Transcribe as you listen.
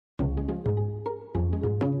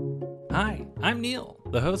Hi, I'm Neil,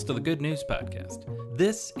 the host of the Good News Podcast.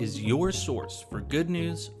 This is your source for good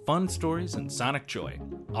news, fun stories, and sonic joy.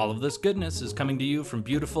 All of this goodness is coming to you from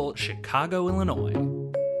beautiful Chicago,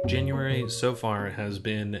 Illinois. January so far has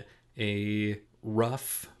been a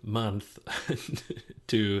rough month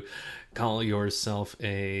to call yourself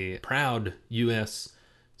a proud U.S.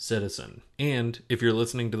 citizen. And if you're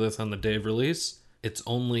listening to this on the day of release, it's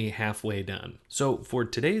only halfway done. So for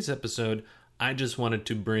today's episode, I just wanted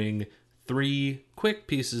to bring 3 quick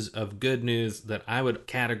pieces of good news that I would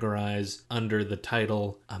categorize under the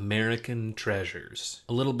title American Treasures.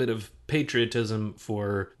 A little bit of patriotism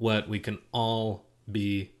for what we can all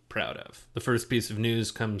be proud of. The first piece of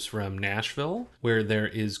news comes from Nashville, where there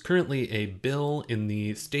is currently a bill in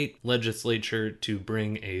the state legislature to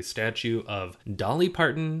bring a statue of Dolly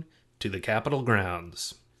Parton to the Capitol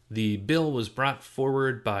grounds. The bill was brought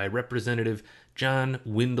forward by Representative John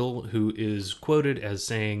Windle, who is quoted as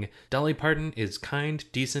saying, "Dolly Parton is kind,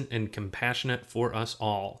 decent, and compassionate for us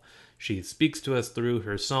all. She speaks to us through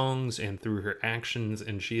her songs and through her actions,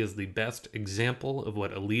 and she is the best example of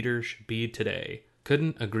what a leader should be today."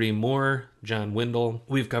 Couldn't agree more, John Windle.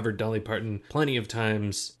 We've covered Dolly Parton plenty of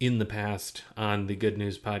times in the past on the Good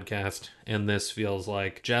News Podcast, and this feels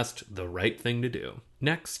like just the right thing to do.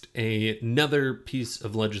 Next, another piece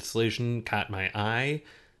of legislation caught my eye.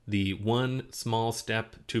 The One Small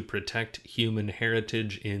Step to Protect Human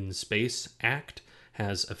Heritage in Space Act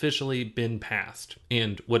has officially been passed.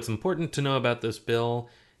 And what's important to know about this bill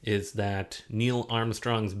is that Neil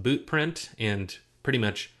Armstrong's boot print and pretty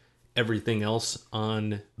much everything else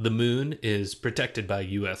on the moon is protected by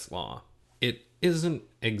U.S. law. It isn't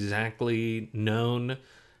exactly known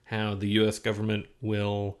how the U.S. government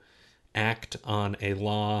will act on a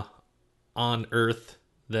law on Earth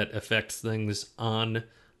that affects things on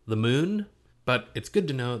the moon, but it's good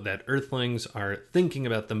to know that Earthlings are thinking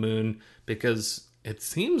about the moon because it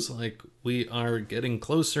seems like we are getting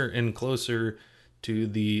closer and closer to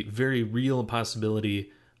the very real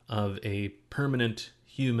possibility of a permanent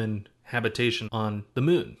human habitation on the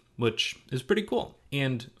moon, which is pretty cool.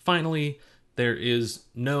 And finally, there is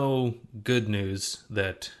no good news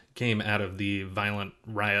that came out of the violent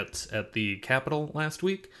riots at the Capitol last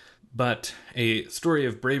week, but a story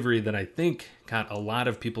of bravery that I think got a lot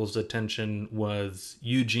of people's attention was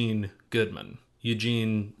Eugene Goodman.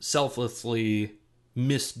 Eugene selflessly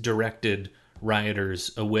misdirected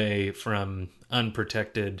rioters away from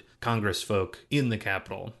unprotected congressfolk in the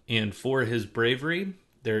Capitol. And for his bravery,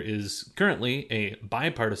 there is currently a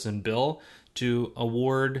bipartisan bill to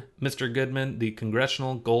award Mr. Goodman the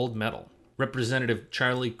Congressional Gold Medal. Representative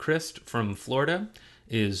Charlie Crist from Florida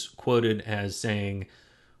is quoted as saying,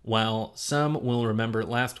 "While some will remember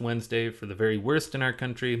last Wednesday for the very worst in our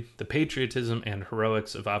country, the patriotism and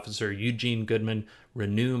heroics of Officer Eugene Goodman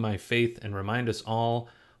renew my faith and remind us all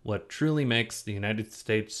what truly makes the United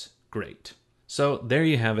States great." So there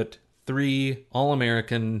you have it, 3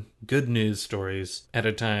 all-American good news stories at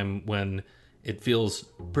a time when it feels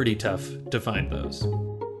pretty tough to find those.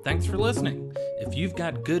 Thanks for listening. If you've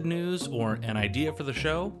got good news or an idea for the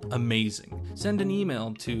show, amazing. Send an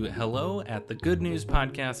email to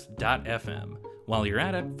hello@thegoodnewspodcast.fm. While you're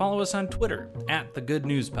at it, follow us on Twitter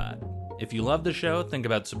 @thegoodnewspod. If you love the show, think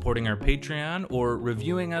about supporting our Patreon or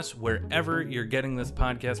reviewing us wherever you're getting this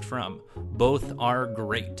podcast from. Both are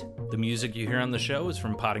great. The music you hear on the show is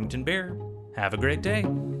from Poddington Bear. Have a great day.